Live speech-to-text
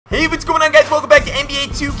Hey, what's going on, guys? Welcome back to NBA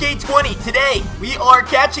 2K20. Today, we are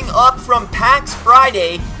catching up from PAX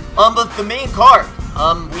Friday with the main card.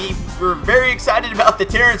 We were very excited about the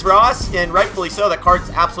Terrence Ross, and rightfully so. That card's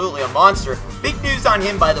absolutely a monster. Big news on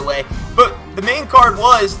him, by the way. But the main card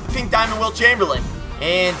was the Pink Diamond Wilt Chamberlain.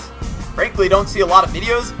 And frankly, don't see a lot of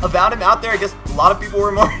videos about him out there. I guess a lot of people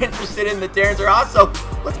were more interested in the Terrence Ross. So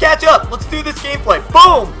let's catch up. Let's do this gameplay.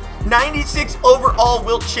 Boom! 96 overall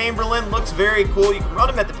Wilt Chamberlain. Looks very cool. You can run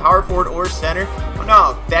him at the power forward or center. I don't know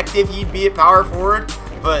how effective he'd be at power forward,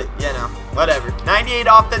 but, you know, whatever. 98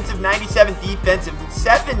 offensive, 97 defensive,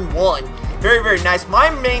 7-1. Very, very nice.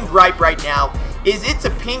 My main gripe right now is it's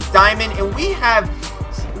a pink diamond, and we have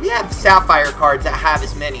sapphire cards that have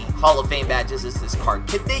as many Hall of Fame badges as this card.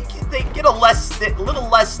 Could they get a little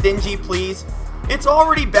less stingy, please? It's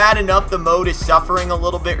already bad enough the mode is suffering a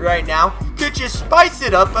little bit right now. Could you spice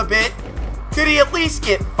it up a bit? Could he at least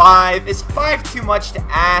get 5? Is 5 too much to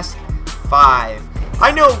ask? 5.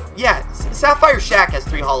 I know, yeah, Sapphire Shaq has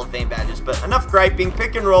 3 Hall of Fame badges, but enough griping.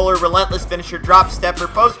 Pick and roller, relentless finisher, drop stepper,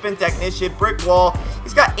 post spin technician, brick wall.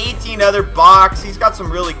 He's got 18 other box. He's got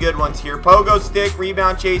some really good ones here. Pogo stick,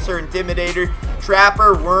 rebound chaser, intimidator,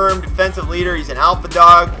 trapper, worm, defensive leader. He's an alpha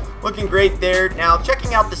dog. Looking great there. Now,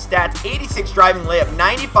 checking out the stats, 86 driving layup,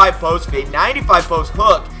 95 post fade, 95 post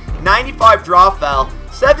hook, 95 draw foul,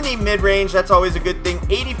 70 mid-range, that's always a good thing,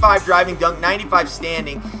 85 driving dunk, 95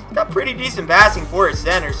 standing. Got pretty decent passing for a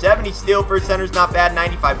center. 70 steal for a center is not bad,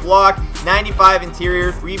 95 block, 95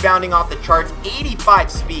 interior, rebounding off the charts,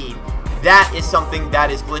 85 speed. That is something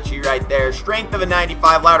that is glitchy right there. Strength of a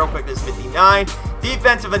 95, lateral quickness 59,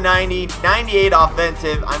 defense of a 90, 98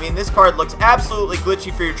 offensive. I mean, this card looks absolutely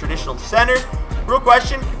glitchy for your traditional center. Real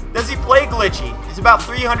question, does he play glitchy? Is about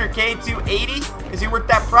 300k to 80? Is he worth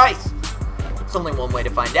that price? There's only one way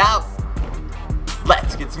to find out.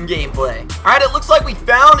 Let's get some gameplay. Alright, it looks like we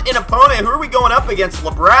found an opponent. Who are we going up against?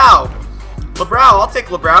 LeBrow. I'll take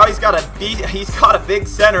LeBrow. He's got a big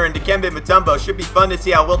center in Dikembe Mutombo. Should be fun to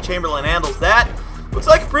see how Wilt Chamberlain handles that. Looks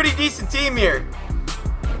like a pretty decent team here.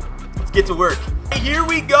 Let's get to work. Hey, here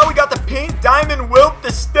we go. We got the Pink Diamond Wilt,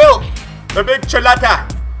 the Stilt, the Big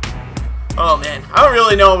Chalata. Oh man, I don't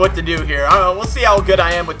really know what to do here. We'll see how good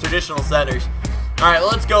I am with traditional centers. All right,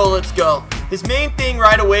 let's go. His main thing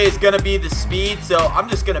right away is going to be the speed, so I'm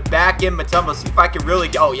just going to back in Mutombo, see if I can really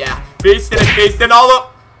go. Oh yeah, based in all up.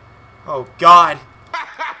 Oh, God.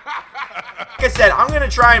 Like I said, I'm going to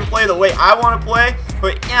try and play the way I want to play.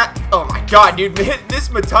 But, yeah. Oh, my God, dude. This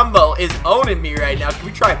Mutombo is owning me right now. Can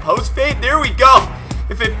we try post fade? There we go.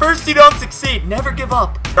 If at first you don't succeed, never give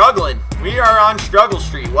up. Struggling. We are on Struggle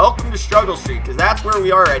Street. Welcome to Struggle Street, because that's where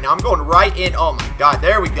we are right now. I'm going right in. Oh, my God.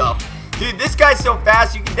 There we go. Dude, this guy's so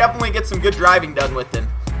fast, you can definitely get some good driving done with him.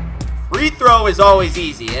 Free throw is always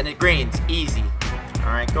easy, and it greens. Easy.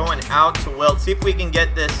 Alright, going out to Wilt. See if we can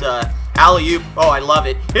get this alley-oop. Oh, I love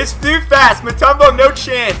it. It's too fast. Mutombo, no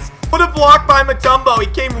chance. What a block by Mutombo. He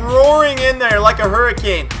came roaring in there like a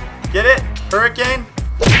hurricane. Get it? Hurricane?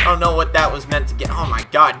 I don't know what that was meant to get. Oh, my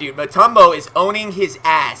God, dude. Mutombo is owning his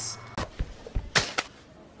ass.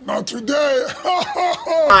 Not today.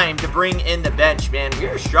 Time to bring in the bench, man. We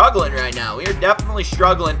are struggling right now. We are definitely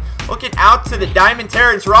struggling. Looking out to the Diamond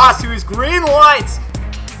Terrence Ross, who is green lights.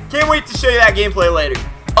 Can't wait to show you that gameplay later.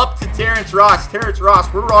 Up to Terrence Ross. Terrence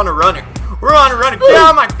Ross, we're on a runner. We're on a runner. Get out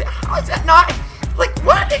of my... How is that not... Like,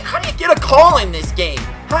 what? How do you get a call in this game?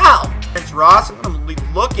 How? Terrence Ross, I'm going to be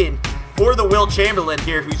looking for the Wilt Chamberlain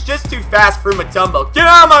here, who's just too fast for Mutombo. Get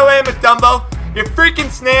out of my way, Mutombo. You freaking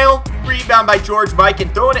snail. Rebound by George Mike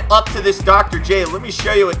and throwing it up to this Dr. J. Let me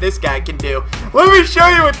show you what this guy can do.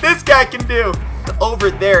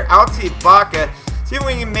 Over there, out to Ibaka. See if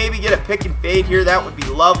we can maybe get a pick and fade here. That would be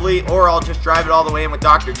lovely. Or I'll just drive it all the way in with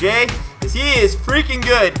Dr. J, because he is freaking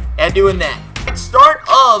good at doing that. At start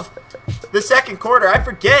of the second quarter, I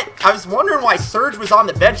forget. I was wondering why Serge was on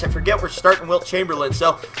the bench. I forget we're starting Wilt Chamberlain.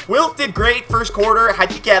 So Wilt did great first quarter. I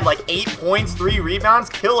think he had like 8 points, 3 rebounds.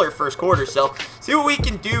 Killer first quarter. So see what we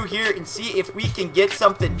can do here and see if we can get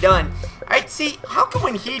something done. Alright, see, how come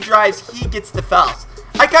when he drives, he gets the fouls?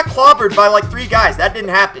 I got clobbered by like 3 guys. That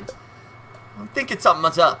didn't happen. I'm thinking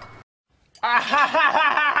something's up.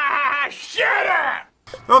 Shut up!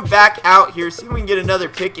 Going back out here, see if we can get another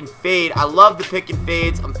pick and fade. I love the pick and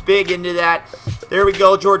fades. I'm big into that. There we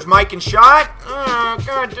go, George Mike and shot. Oh,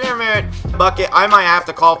 God damn it. Bucket, I might have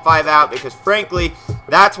to call 5 out because, frankly,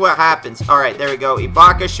 that's what happens. All right, there we go.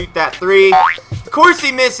 Ibaka, shoot that 3. Of course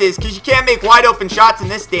he misses because you can't make wide open shots in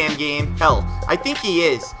this damn game. Hell, I think he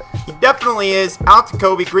is. He definitely is. Out to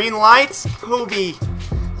Kobe. Green lights. Kobe.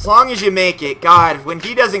 As long as you make it. God, when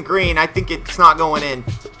he doesn't green, I think it's not going in.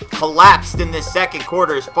 collapsed in this second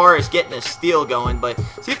quarter as far as getting a steal going. But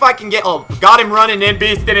see if I can get... Oh, got him running in,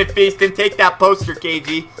 beasting and feasting. Take that poster,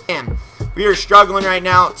 KG. Damn. We are struggling right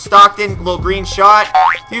now. Stockton, little green shot.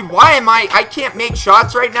 Dude, why am I can't make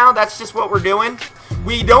shots right now. That's just what we're doing.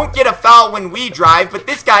 We don't get a foul when we drive, but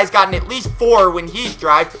this guy's gotten at least 4 when he's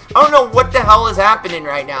drive. I don't know what the hell is happening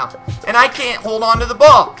right now. And I can't hold on to the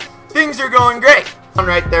ball. Things are going great.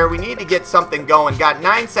 Right there, we need to get something going. Got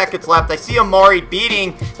 9 seconds left. I see Amari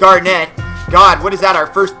beating Garnett. God, what is that, our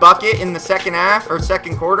first bucket in the second half, or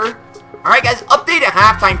second quarter? Alright guys, update at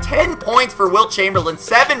halftime. 10 points for Wilt Chamberlain,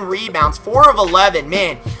 7 rebounds, 4 of 11.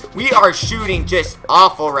 Man, we are shooting just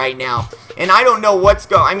awful right now. And I don't know what's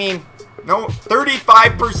going... I mean... No,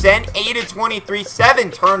 35%, 8 of 23,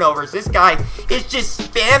 7 turnovers. This guy is just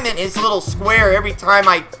spamming his little square every time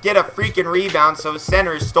I get a freaking rebound. So his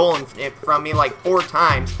center has stolen it from me like 4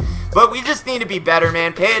 times. But we just need to be better,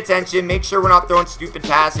 man. Pay attention. Make sure we're not throwing stupid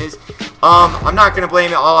passes. I'm not going to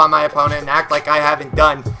blame it all on my opponent and act like I haven't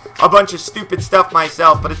done a bunch of stupid stuff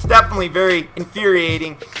myself. But it's definitely very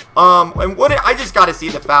infuriating. And I just got to see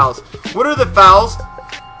the fouls. What are the fouls?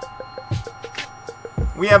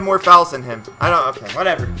 We have more fouls than him. Okay,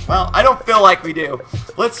 whatever. Well, I don't feel like we do.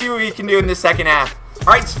 Let's see what we can do in the second half.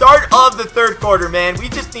 Alright, start of the third quarter, man. We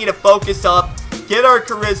just need to focus up, get our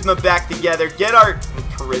charisma back together, get our...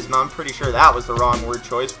 Charisma, I'm pretty sure that was the wrong word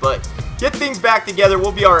choice, but get things back together,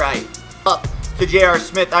 we'll be alright. Up to J.R.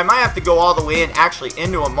 Smith. I might have to go all the way in, actually,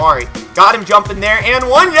 into Amari. Got him jumping there, and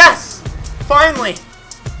 1, yes! Finally!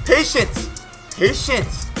 Patience!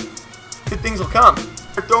 Patience! Good things will come.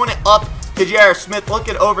 We're throwing it up to J.R. Smith,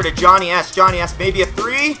 looking over to Johnny S. Johnny S, maybe a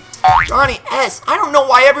 3. Johnny S. I don't know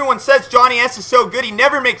why everyone says Johnny S is so good. He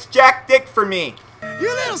never makes jack dick for me. You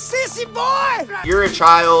little sissy boy! You're a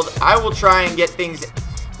child. I will try and get things...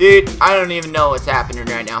 Dude, I don't even know what's happening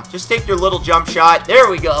right now. Just take your little jump shot. There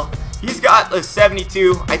we go. He's got a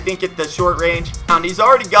 72, I think, at the short range. And he's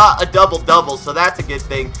already got a double-double, so that's a good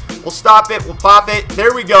thing. We'll stop it. We'll pop it.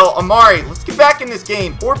 There we go. Amari, let's get back in this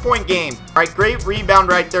game. 4-point game. All right, great rebound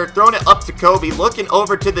right there. Throwing it up to Kobe. Looking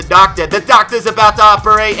over to the doctor. The doctor's about to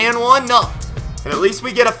operate. And 1, no. And at least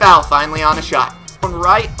we get a foul finally on a shot. Going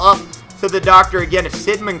right up to the doctor again. If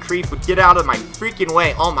Sid Moncrief would get out of my freaking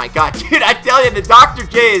way. Oh, my God. Dude, I tell you, the Dr.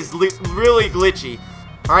 J is really glitchy.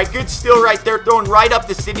 All right, good steal right there. Throwing right up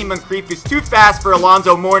to Sidney Moncrief, who's too fast for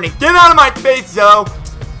Alonzo Mourning. Get out of my face, Zoe.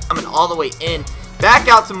 Coming all the way in. Back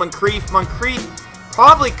out to Moncrief. Moncrief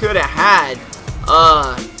probably could have had,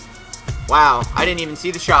 wow, I didn't even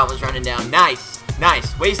see the shot was running down. Nice,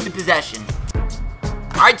 nice, wasted possession.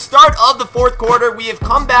 Alright, start of the fourth quarter. We have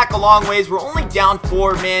come back a long ways. We're only down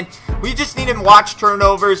 4, man. We just need to watch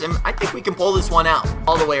turnovers, and I think we can pull this one out.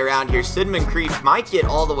 All the way around here. Sid Moncrief might get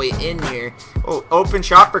all the way in here. Oh, open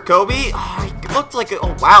shot for Kobe. Oh, it looked like,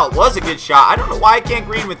 oh wow, it was a good shot. I don't know why I can't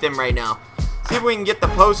green with him right now. See if we can get the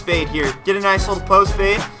post fade here. Get a nice little post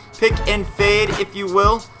fade. Pick and fade, if you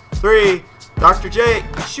will. 3. Dr. J,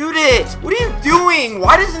 shoot it. What are you doing?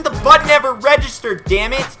 Why doesn't the button ever register,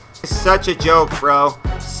 damn it? It's such a joke, bro.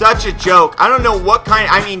 Such a joke. I don't know what kind.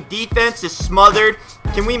 I mean, defense is smothered.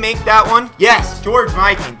 Can we make that one? Yes, George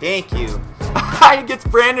Mikan. Thank you. It gets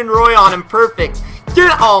Brandon Roy on him. Perfect.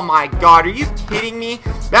 Oh my God, are you kidding me?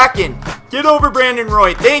 Back in. Get over Brandon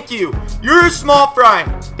Roy. Thank you. You're a small fry.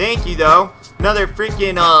 Thank you, though. Another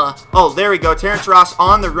freaking, oh, there we go. Terrence Ross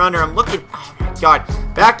on the runner. I'm looking, oh my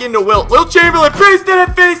God. Back into Wilt. Wilt Chamberlain, faced in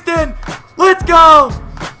and faced in. Let's go.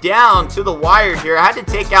 Down to the wire here. I had to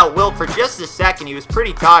take out Wilt for just a second. He was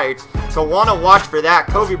pretty tired. So want to watch for that.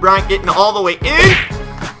 Kobe Bryant getting all the way in.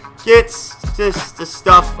 Gets just the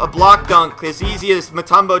stuff. A block dunk. As easy as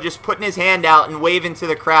Mutombo just putting his hand out and waving to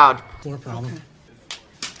the crowd. No problem.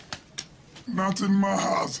 Not in my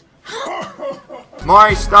house.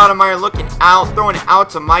 Mari Stoudemire looking out, throwing it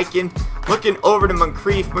out to Mikan, looking over to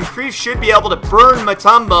Moncrief. Moncrief should be able to burn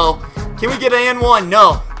Mutombo. Can we get an N1?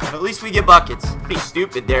 No. But at least we get buckets. Pretty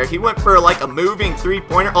stupid there. He went for like a moving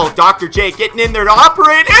 3-pointer. Oh, Dr. J getting in there to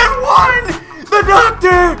operate. N1! The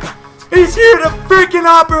doctor! He's here to freaking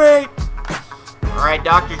operate! Alright,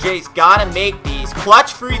 Dr. J's got to make these.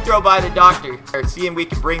 Clutch free throw by the doctor. Seeing we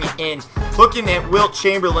can bring it in. Looking at Wilt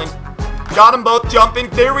Chamberlain. Got them both jumping.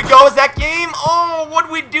 There we go. Is that game? Oh, what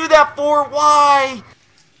did we do that for? Why?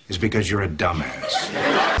 It's because you're a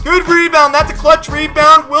dumbass. Good rebound. That's a clutch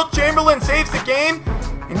rebound. Wilt Chamberlain saves the game.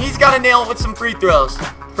 And he's got to nail it with some free throws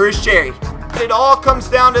for his cherry. It all comes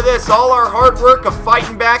down to this. All our hard work of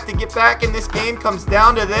fighting back to get back in this game comes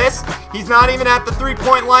down to this. He's not even at the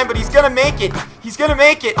 3-point line, but he's going to make it. He's going to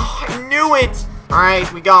make it. Oh, I knew it. All right,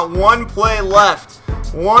 we got 1 play left.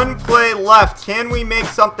 1 play left. Can we make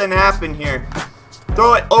something happen here?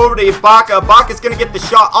 Throw it over to Ibaka. Ibaka's going to get the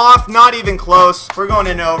shot off. Not even close. We're going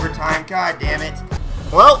into overtime. God damn it.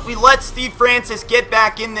 Well, we let Steve Francis get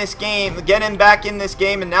back in this game. Get him back in this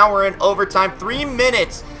game. And now we're in overtime. 3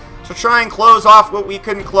 minutes to try and close off what we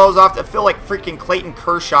couldn't close off. I feel like freaking Clayton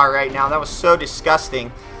Kershaw right now. That was so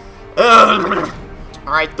disgusting. Ugh.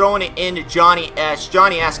 Alright, throwing it into Johnny S.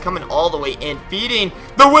 Johnny S coming all the way in. Feeding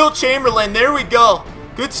the Wilt Chamberlain. There we go.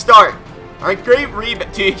 Good start. Alright, great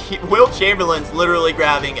rebound. Dude, Wilt Chamberlain's literally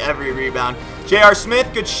grabbing every rebound. J.R.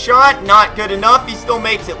 Smith, good shot. Not good enough. He still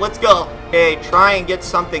makes it. Let's go. Okay, try and get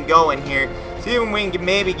something going here. See if we can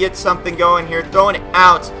maybe get something going here. Throwing it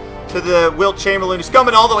out to the Wilt Chamberlain, who's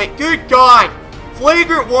coming all the way. Good God.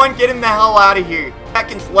 Flagrant one. Get him the hell out of here.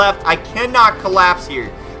 Seconds left. I cannot collapse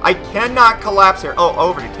here. I cannot collapse here. Oh,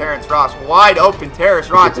 over to Terrence Ross. Wide open Terrence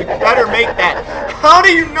Ross. You better make that. How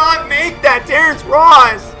do you not make that, Terrence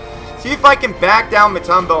Ross? See if I can back down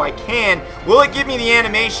Mutombo. I can. Will it give me the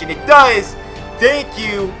animation? It does. Thank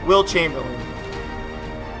you, Wilt Chamberlain.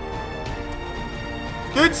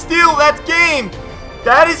 Good steal. That's game.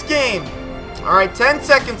 That is game. All right, 10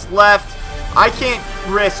 seconds left. I can't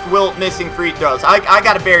risk Wilt missing free throws. I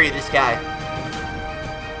got to bury this guy.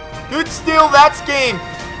 Good steal. That's game.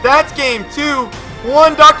 That's game.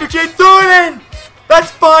 2-1. Dr. J, throw it in. That's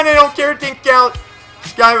fine. I don't care. It didn't count.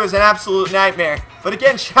 This guy was an absolute nightmare. But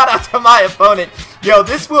again, shout out to my opponent. Yo,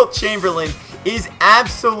 this Wilt Chamberlain is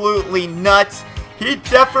absolutely nuts. He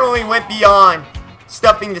definitely went beyond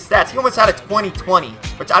stuffing the stats. He almost had a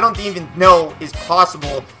 20-20, which I don't even know is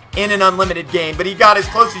possible in an unlimited game. But he got as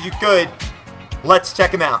close as you could. Let's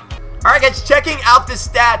check him out. Alright guys, checking out the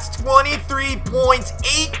stats. 23 points,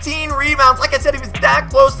 18 rebounds. Like I said, he was that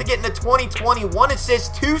close to getting the 20-20. 1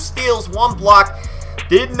 assist, 2 steals, 1 block.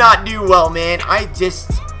 Did not do well, man. I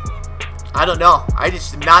don't know. I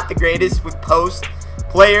just am not the greatest with post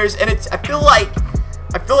players. And I feel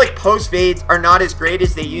like post fades are not as great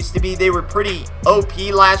as they used to be. They were pretty OP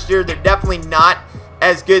last year. They're definitely not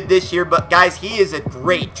as good this year. But guys, he is a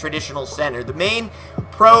great traditional center. The main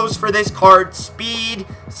pros for this card: speed,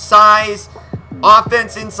 size,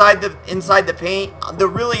 offense inside the paint.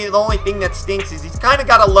 The only thing that stinks is he's kind of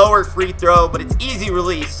got a lower free throw, but it's easy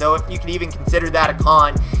release, so if you could even consider that a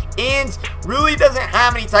con. And really doesn't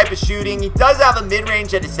have any type of shooting. He does have a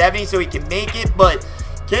mid-range at a 70, so he can make it, but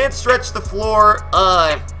can't stretch the floor.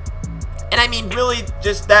 And I mean, really,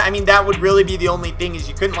 just that. I mean, that would really be the only thing, is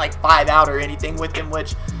you couldn't like 5 out or anything with him,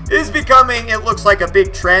 which is becoming, it looks like, a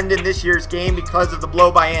big trend in this year's game because of the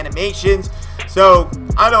blow-by animations. So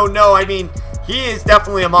I don't know. I mean, he is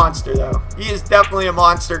definitely a monster, though. He is definitely a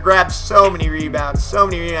monster. Grabs so many rebounds, so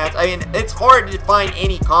many rebounds. I mean, it's hard to find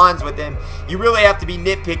any cons with him. You really have to be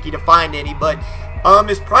nitpicky to find any. But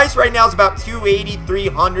his price right now is about $280,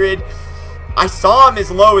 $300. I saw him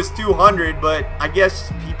as low as 200, but I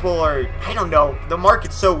guess people are, I don't know. The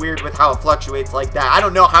market's so weird with how it fluctuates like that. I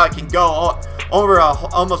don't know how it can go over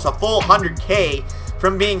almost a full 100K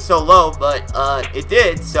from being so low, but it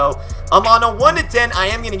did. So on a 1 to 10, I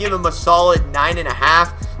am going to give him a solid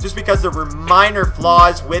 9.5, just because there were minor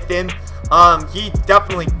flaws with him. He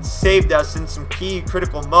definitely saved us in some key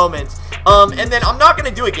critical moments. And then I'm not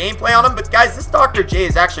going to do a gameplay on him, but guys, this Dr. J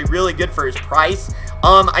is actually really good for his price.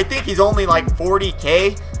 I think he's only like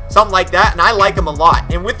 40K, something like that, and I like him a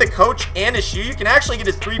lot. And with the coach and a shoe, you can actually get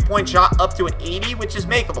his 3-point shot up to an 80, which is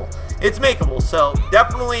makeable. It's makeable, so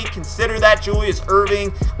definitely consider that. Julius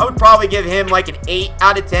Erving, I would probably give him like an 8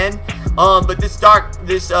 out of 10. But this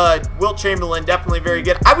Wilt Chamberlain, definitely very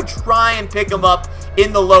good. I would try and pick him up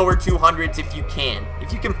in the lower 200s if you can.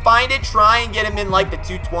 If you can find it, try and get him in like the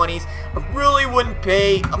 220s. I really wouldn't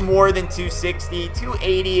pay more than 260,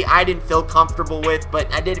 280. I didn't feel comfortable with,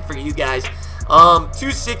 but I did it for you guys.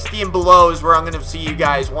 260 and below is where I'm going to see you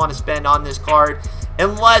guys want to spend on this card,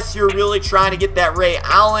 unless you're really trying to get that Ray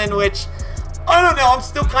Allen, which I don't know. I'm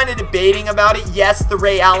still kind of debating about it. Yes, the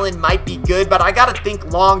Ray Allen might be good, but I got to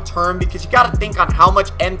think long term, because you got to think on how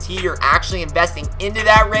much MT you're actually investing into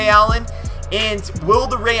that Ray Allen. And will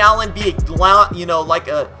the Ray Allen be like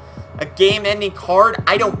a game-ending card?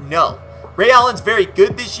 I don't know. Ray Allen's very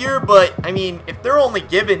good this year, but I mean, if they're only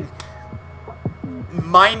given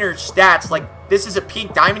minor stats, like this is a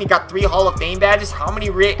peak diamond, he got 3 Hall of Fame badges. How many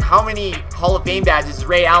Hall of Fame badges is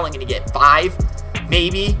Ray Allen gonna get? 5,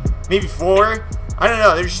 maybe 4. I don't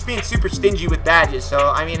know. They're just being super stingy with badges. So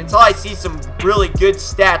I mean, until I see some really good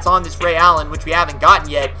stats on this Ray Allen, which we haven't gotten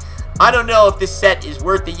yet, I don't know if this set is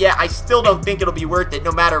worth it yet. I still don't think it'll be worth it,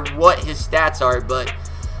 no matter what his stats are. But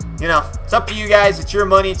you know, it's up to you guys. It's your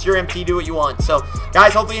money. It's your MT. Do what you want. So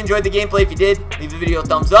guys, hopefully you enjoyed the gameplay. If you did, leave the video a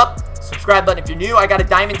thumbs up. subscribe button if you're new. I got a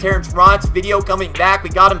Diamond Terrence Ross video coming back. We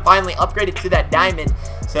got him finally upgraded to that diamond.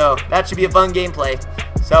 So that should be a fun gameplay.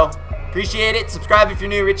 So appreciate it. Subscribe if you're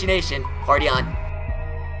new, Richie Nation. Party on.